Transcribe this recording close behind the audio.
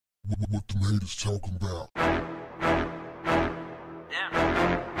What them haters talking about?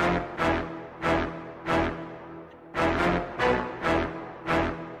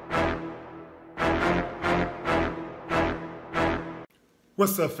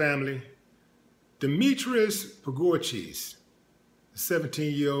 What's up, family? Demetrius Pagorchis, a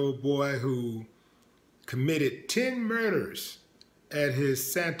 17-year-old boy who committed 10 murders at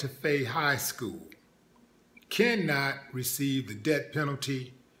his Santa Fe high school, cannot receive the death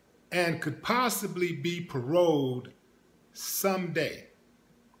penalty and could possibly be paroled someday.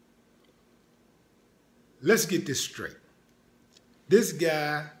 Let's get this straight. This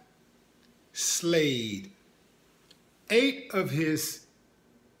guy slayed 8 of his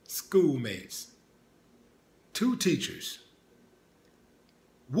schoolmates, 2 teachers,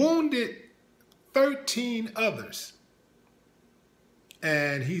 wounded 13 others,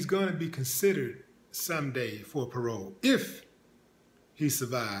 and he's going to be considered someday for parole if he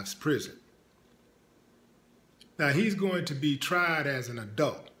survives prison. Now, he's going to be tried as an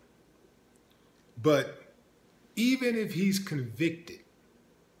adult, but even if he's convicted,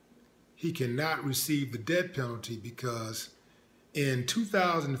 he cannot receive the death penalty because in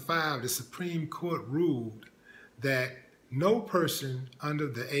 2005, the Supreme Court ruled that no person under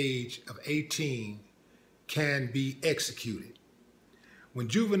the age of 18 can be executed. When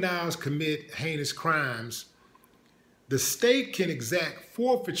juveniles commit heinous crimes, the state can exact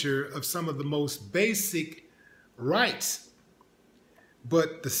forfeiture of some of the most basic rights,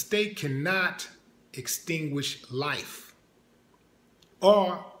 but the state cannot extinguish life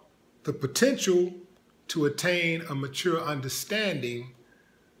or the potential to attain a mature understanding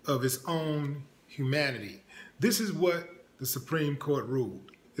of its own humanity. This is what the Supreme Court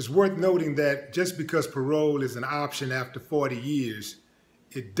ruled. It's worth noting that just because parole is an option after 40 years,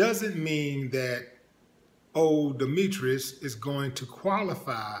 it doesn't mean that old Demetrius is going to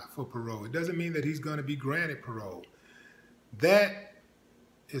qualify for parole. It doesn't mean that he's going to be granted parole. That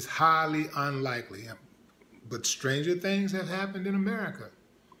is highly unlikely. But stranger things have happened in America.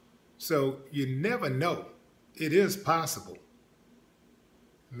 So you never know. It is possible.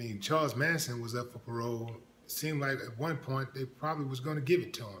 I mean, Charles Manson was up for parole. It seemed like at one point they probably was going to give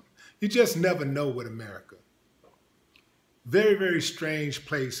it to him. You just never know with America. Very, very strange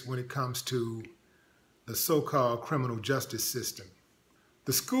place when it comes to the so-called criminal justice system.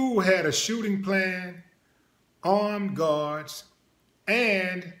 The school had a shooting plan, armed guards,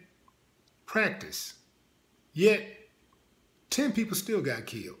 and practice. Yet, 10 people still got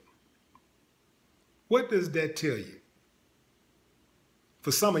killed. What does that tell you?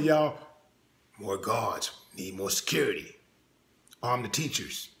 For some of y'all, more guards, need more security. Arm the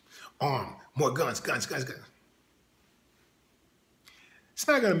teachers. Arm, more guns, guns, guns, guns. It's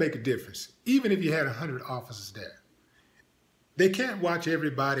not going to make a difference, even if you had 100 officers there. They can't watch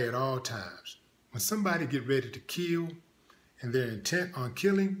everybody at all times. When somebody get ready to kill and they're intent on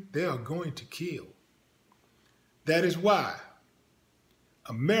killing, they are going to kill. That is why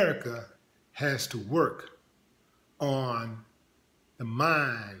America has to work on the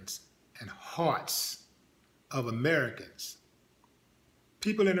minds and hearts of Americans.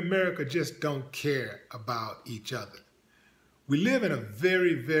 People in America just don't care about each other. We live in a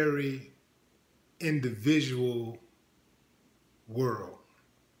very, very individual world,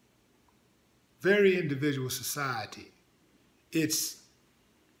 very individual society. It's,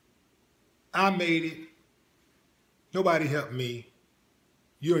 I made it, nobody helped me,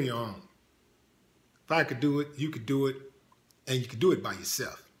 you're on your own. If I could do it, you could do it, and you could do it by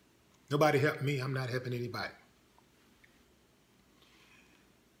yourself. Nobody helped me, I'm not helping anybody.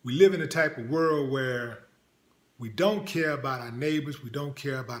 We live in a type of world where we don't care about our neighbors. We don't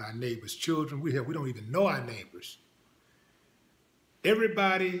care about our neighbors' children. We don't even know our neighbors.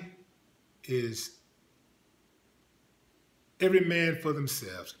 Everybody is every man for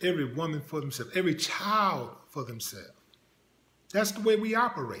themselves, every woman for themselves, every child for themselves. That's the way we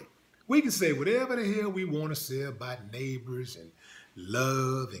operate. We can say whatever the hell we want to say about neighbors and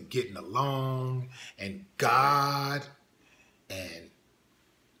love and getting along and God and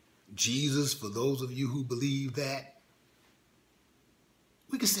Jesus, for those of you who believe that.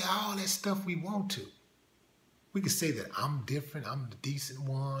 We can say all that stuff we want to. We can say that I'm different, I'm the decent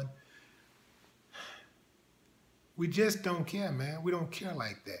one. We just don't care, man. We don't care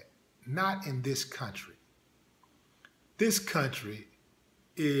like that. Not in this country. This country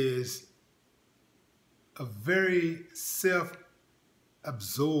is a very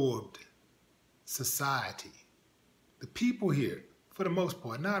self-absorbed society. The people here, for the most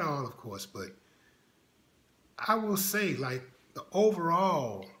part, not all, of course, but I will say, like, the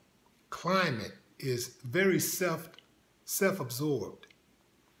overall climate is very self-absorbed.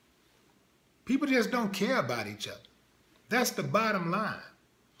 People just don't care about each other. That's the bottom line.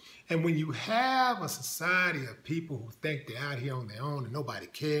 And when you have a society of people who think they're out here on their own and nobody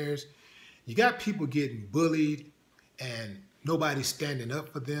cares, you got people getting bullied and nobody's standing up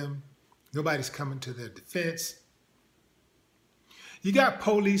for them. Nobody's coming to their defense. You got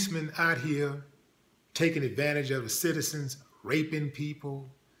policemen out here taking advantage of the citizens, raping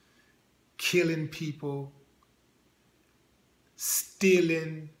people, killing people,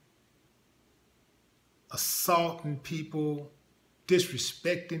 stealing, assaulting people,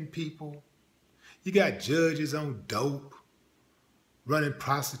 disrespecting people. You got judges on dope, running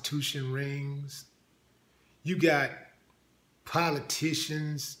prostitution rings. You got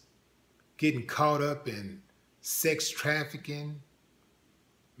politicians getting caught up in sex trafficking.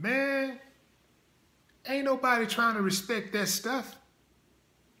 Man, ain't nobody trying to respect that stuff.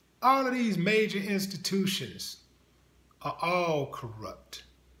 All of these major institutions are all corrupt.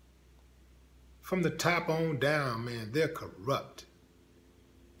 From the top on down, man, they're corrupt.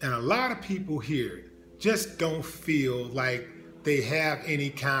 And a lot of people here just don't feel like they have any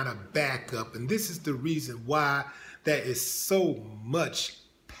kind of backup. And this is the reason why there is so much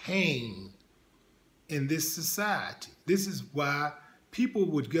pain in this society. This is why people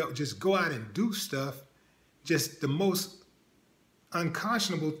would just go out and do stuff, just the most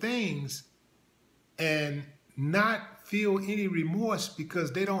unconscionable things, and not feel any remorse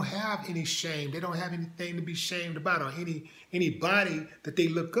because they don't have any shame. They don't have anything to be shamed about, or anybody that they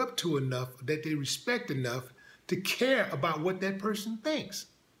look up to enough, that they respect enough to care about what that person thinks.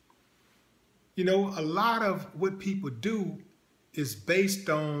 You know, a lot of what people do is based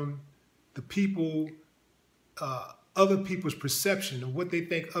on the people, other people's perception of what they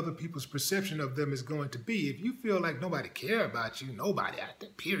think other people's perception of them is going to be. If you feel like nobody care about you, nobody out there,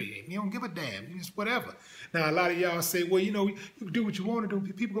 period, you don't give a damn, you just whatever. Now, a lot of y'all say, well, you know, you can do what you want to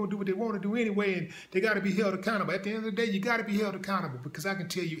do. People going to do what they want to do anyway, and they got to be held accountable. At the end of the day, you got to be held accountable, because I can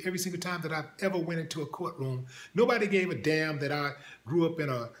tell you every single time that I've ever went into a courtroom, nobody gave a damn that I grew up in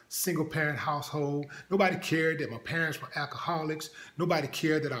a single-parent household. Nobody cared that my parents were alcoholics. Nobody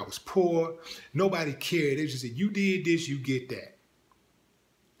cared that I was poor. Nobody cared. They just said, you did this, you get that.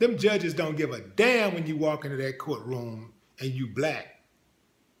 Them judges don't give a damn when you walk into that courtroom and you black.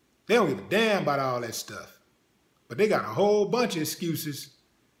 They don't give a damn about all that stuff. But they got a whole bunch of excuses.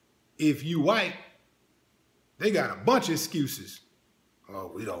 If you white, they got a bunch of excuses.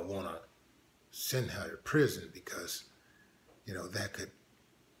 Oh, we don't want to send her to prison because, you know, that could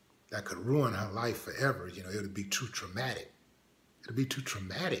ruin her life forever. You know, it would be too traumatic. It'll be too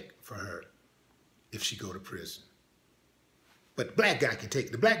traumatic for her if she go to prison. But the black guy can take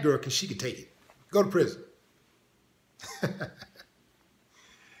it. The black girl, she can take it. Go to prison.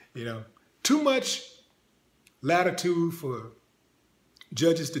 You know, too much latitude for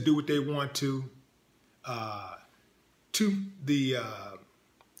judges to do what they want to.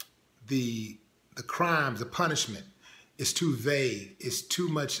 The crimes, the punishment is too vague. It's too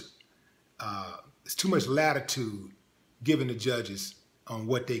much latitude given to judges on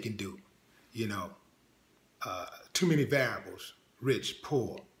what they can do. You know, too many variables: rich,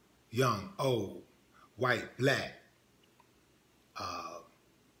 poor, young, old, white, black.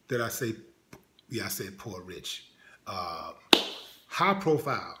 Did I say? Yeah, I said poor, rich. High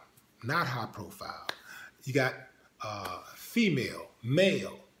profile, not high profile. You got female,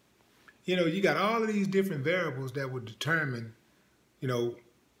 male. You know, you got all of these different variables that would determine, you know,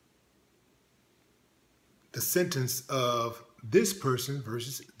 the sentence of this person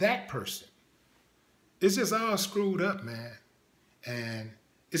versus that person. It's just all screwed up, man. And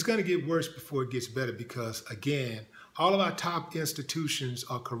it's going to get worse before it gets better because, again, all of our top institutions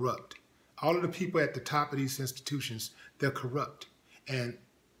are corrupt. All of the people at the top of these institutions, they're corrupt. And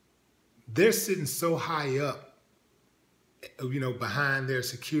they're sitting so high up, you know, behind their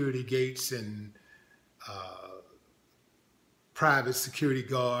security gates and private security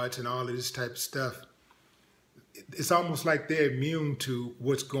guards and all of this type of stuff. It's almost like they're immune to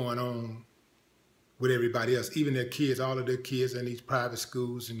what's going on with everybody else. Even their kids, all of their kids are in these private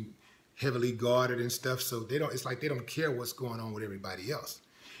schools and heavily guarded and stuff. So they don't, it's like they don't care what's going on with everybody else.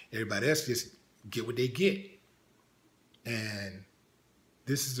 Everybody else just get what they get. And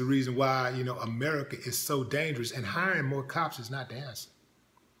this is the reason why, you know, America is so dangerous, and hiring more cops is not the answer.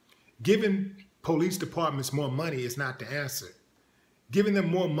 Giving police departments more money is not the answer. Giving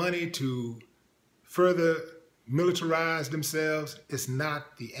them more money to further militarize themselves is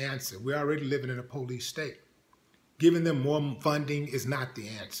not the answer. We're already living in a police state. Giving them more funding is not the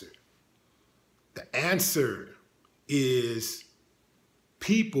answer. The answer is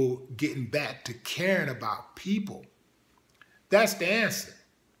people getting back to caring about people. That's the answer.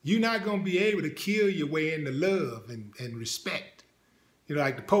 You're not going to be able to kill your way into love and respect. You know,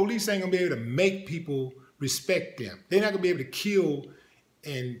 like the police ain't going to be able to make people respect them. They're not going to be able to kill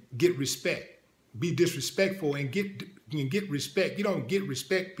and get respect, be disrespectful and get respect. You don't get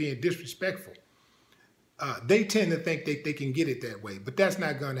respect being disrespectful. They tend to think they can get it that way, but that's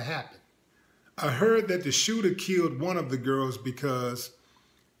not going to happen. I heard that the shooter killed one of the girls because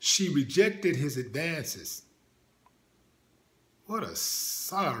she rejected his advances. What a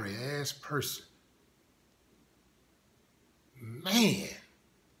sorry ass person. Man,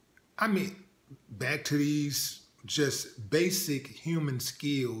 I mean, back to these just basic human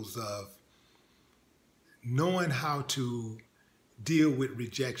skills of knowing how to deal with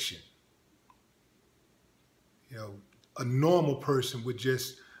rejection. You know, a normal person would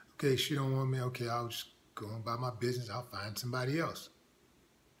just, okay, she don't want me, okay, I'll just go on about my business, I'll find somebody else.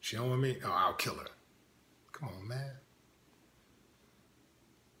 She don't want me, oh, I'll kill her. Come on, man.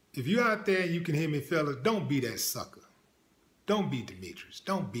 If you're out there and you can hear me, fellas, don't be that sucker. Don't be Demetrius.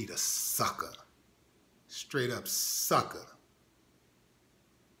 Don't be the sucker. Straight up sucker.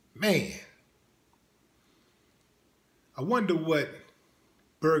 Man. I wonder what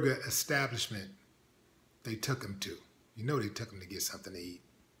burger establishment they took him to. You know they took him to get something to eat.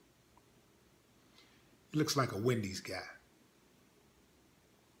 He looks like a Wendy's guy.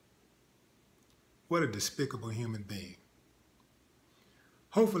 What a despicable human being.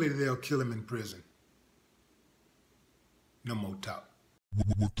 Hopefully they'll kill him in prison. No more talk.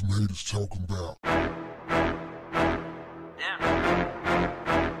 What the haters talking about?